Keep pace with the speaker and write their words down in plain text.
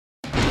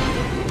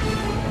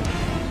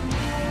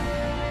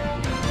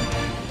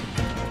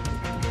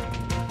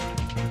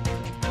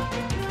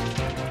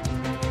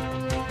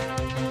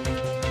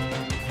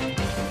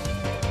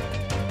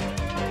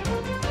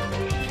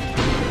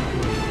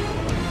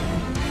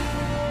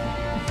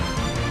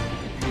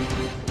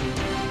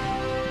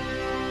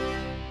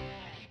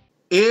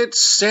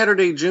It's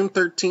Saturday, June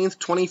 13th,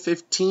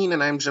 2015,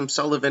 and I'm Jim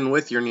Sullivan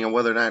with your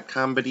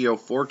NeoWeather.com video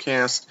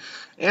forecast.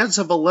 As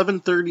of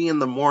 11:30 in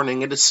the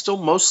morning, it is still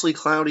mostly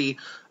cloudy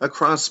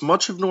across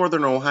much of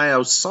northern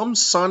Ohio. Some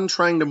sun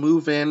trying to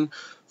move in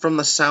from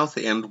the south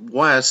and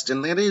west,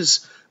 and that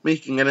is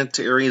making it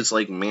into areas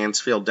like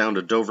Mansfield down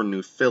to Dover,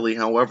 New Philly.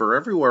 However,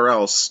 everywhere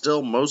else,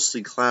 still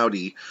mostly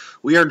cloudy.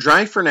 We are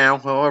dry for now.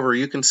 However,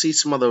 you can see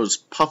some of those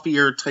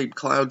puffier type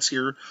clouds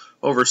here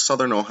over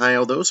southern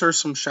Ohio. Those are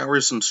some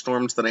showers and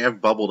storms that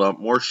have bubbled up.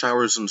 More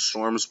showers and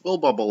storms will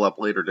bubble up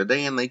later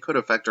today, and they could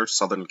affect our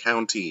southern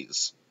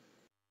counties.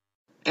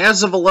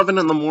 As of 11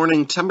 in the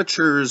morning,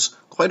 temperatures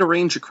quite a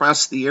range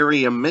across the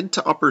area, mid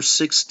to upper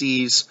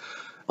 60s.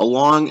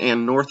 Along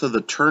and north of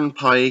the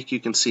Turnpike,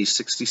 you can see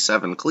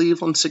 67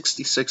 Cleveland,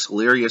 66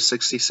 Elyria,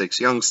 66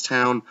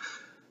 Youngstown,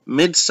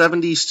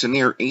 mid-70s to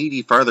near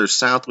 80 farther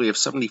south. We have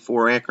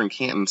 74 Akron,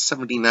 Canton,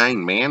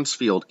 79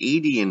 Mansfield,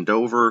 80 in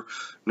Dover,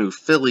 New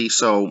Philly.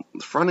 So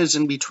the front is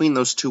in between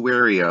those two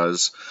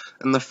areas,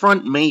 and the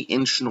front may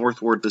inch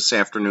northward this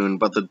afternoon,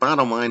 but the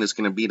bottom line is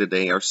going to be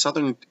today, our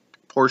southern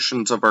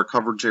portions of our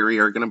coverage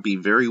area are going to be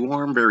very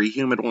warm, very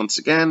humid once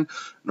again.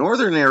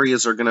 Northern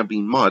areas are going to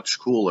be much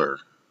cooler.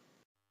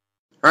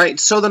 All right,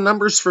 so the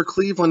numbers for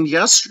Cleveland.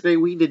 Yesterday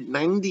we did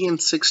 90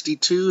 and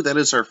 62. That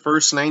is our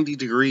first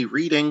 90-degree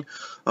reading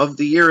of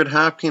the year at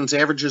Hopkins.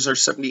 Averages are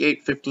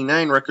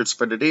 78.59. Records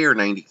for today are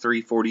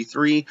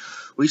 93.43.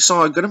 We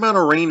saw a good amount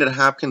of rain at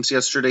Hopkins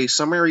yesterday.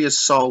 Some areas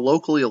saw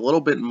locally a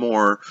little bit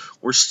more.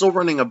 We're still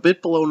running a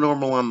bit below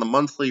normal on the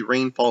monthly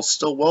rainfall,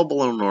 still well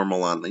below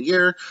normal on the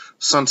year.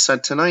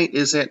 Sunset tonight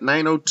is at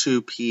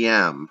 9:02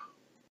 p.m.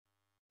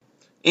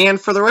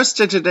 And for the rest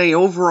of today,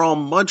 overall,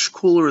 much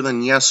cooler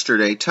than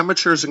yesterday.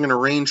 Temperatures are going to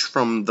range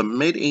from the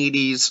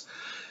mid-80s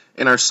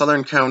in our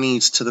southern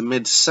counties to the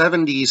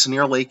mid-70s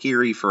near Lake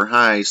Erie for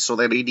highs, so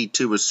that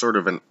 82 is sort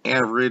of an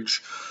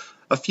average.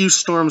 A few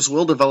storms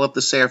will develop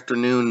this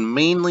afternoon,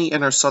 mainly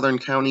in our southern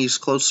counties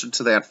closer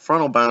to that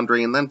frontal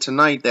boundary, and then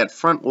tonight that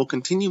front will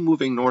continue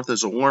moving north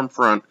as a warm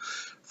front.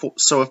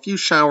 So a few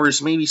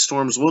showers, maybe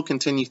storms, will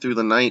continue through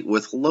the night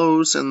with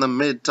lows in the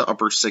mid to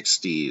upper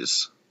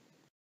 60s.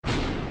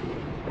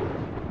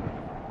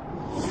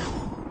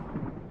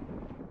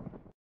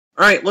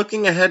 Alright,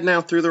 looking ahead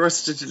now through the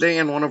rest of today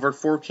on one of our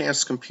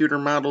forecast computer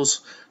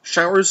models,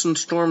 showers and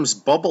storms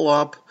bubble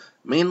up,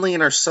 mainly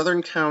in our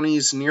southern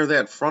counties near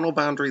that frontal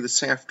boundary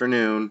this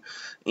afternoon,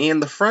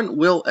 and the front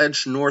will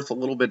edge north a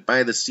little bit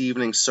by this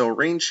evening, so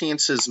rain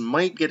chances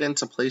might get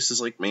into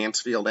places like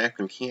Mansfield,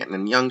 Akron, Canton,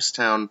 and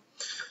Youngstown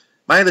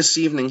by this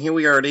evening. Here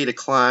we are at 8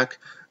 o'clock.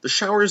 The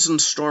showers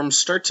and storms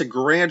start to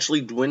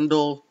gradually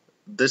dwindle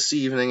this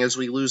evening as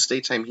we lose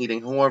daytime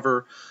heating.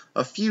 However,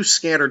 a few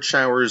scattered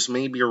showers,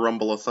 maybe a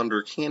rumble of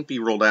thunder, can't be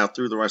ruled out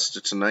through the rest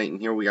of tonight, and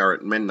here we are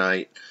at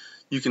midnight.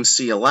 You can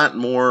see a lot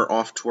more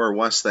off to our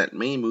west that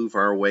may move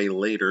our way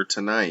later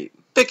tonight.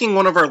 Picking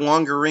one of our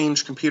longer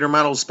range computer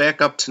models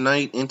back up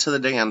tonight into the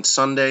day on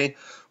Sunday,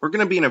 we're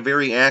going to be in a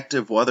very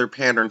active weather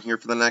pattern here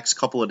for the next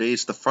couple of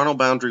days. The frontal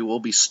boundary will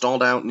be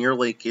stalled out near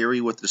Lake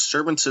Erie with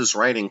disturbances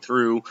riding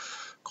through,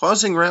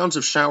 causing rounds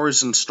of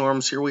showers and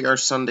storms. Here we are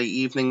Sunday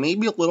evening,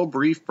 maybe a little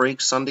brief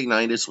break Sunday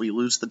night as we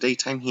lose the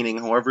daytime heating.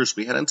 However, as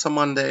we head into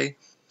Monday,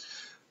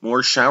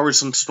 more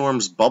showers and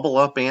storms bubble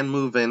up and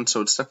move in,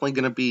 so it's definitely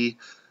going to be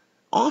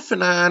off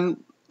and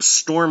on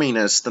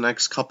storminess the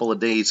next couple of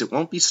days. It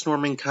won't be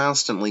storming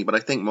constantly, but I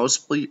think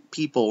most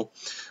people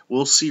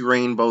will see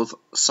rain both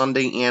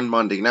Sunday and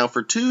Monday. Now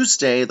for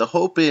Tuesday, the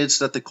hope is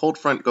that the cold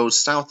front goes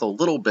south a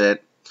little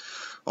bit,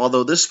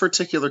 although this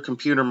particular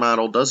computer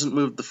model doesn't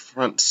move the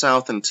front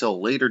south until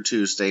later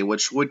Tuesday,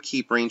 which would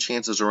keep rain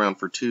chances around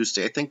for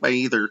Tuesday. I think by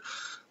either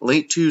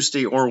late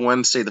Tuesday or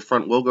Wednesday, the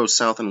front will go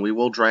south and we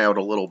will dry out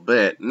a little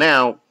bit.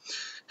 Now,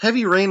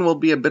 heavy rain will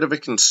be a bit of a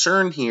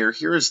concern here.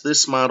 Here is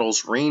this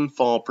model's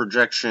rainfall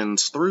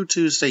projections through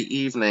Tuesday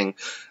evening.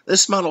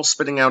 This model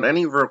spitting out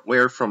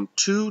anywhere from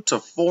 2 to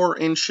 4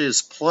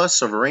 inches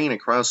plus of rain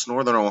across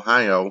northern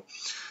Ohio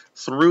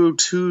through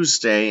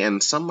Tuesday,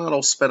 and some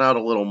models spit out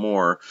a little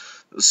more.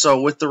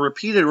 So with the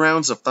repeated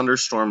rounds of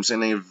thunderstorms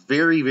in a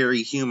very,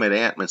 very humid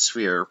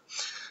atmosphere,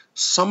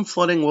 some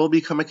flooding will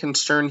become a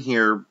concern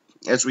here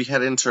as we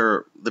head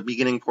into the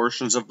beginning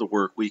portions of the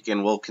work week,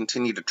 and we'll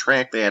continue to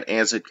track that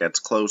as it gets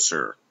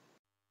closer.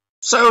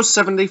 So,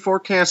 7-day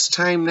forecast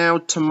time now.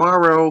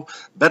 Tomorrow,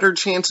 better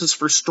chances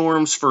for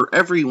storms for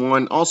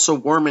everyone. Also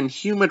warm and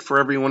humid for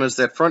everyone as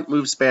that front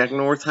moves back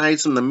north.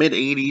 Highs in the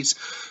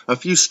mid-80s. A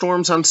few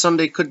storms on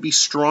Sunday could be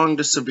strong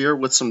to severe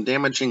with some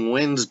damaging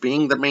winds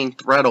being the main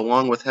threat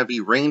along with heavy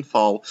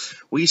rainfall.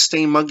 We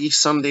stay muggy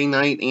Sunday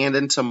night and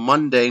into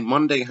Monday.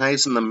 Monday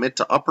highs in the mid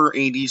to upper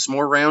 80s.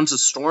 More rounds of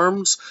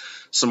storms.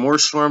 Some more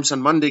storms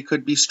on Monday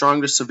could be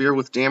strong to severe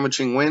with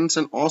damaging winds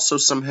and also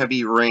some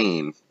heavy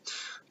rain.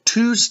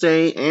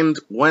 Tuesday and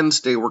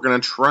Wednesday, we're going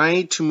to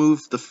try to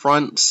move the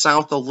front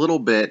south a little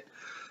bit,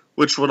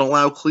 which would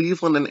allow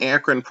Cleveland and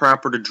Akron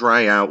proper to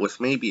dry out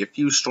with maybe a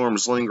few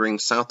storms lingering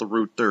south of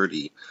Route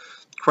 30.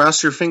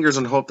 Cross your fingers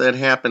and hope that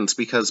happens,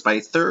 because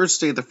by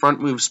Thursday the front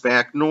moves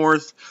back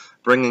north,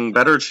 bringing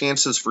better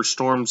chances for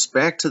storms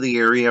back to the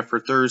area for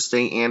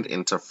Thursday and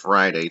into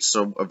Friday.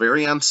 So a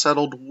very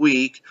unsettled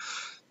week.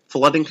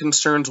 Flooding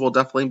concerns will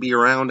definitely be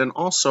around, and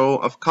also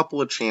a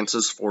couple of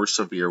chances for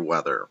severe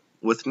weather.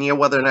 With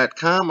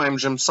NeoWeather.com, I'm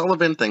Jim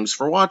Sullivan. Thanks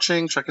for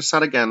watching. Check us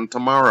out again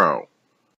tomorrow.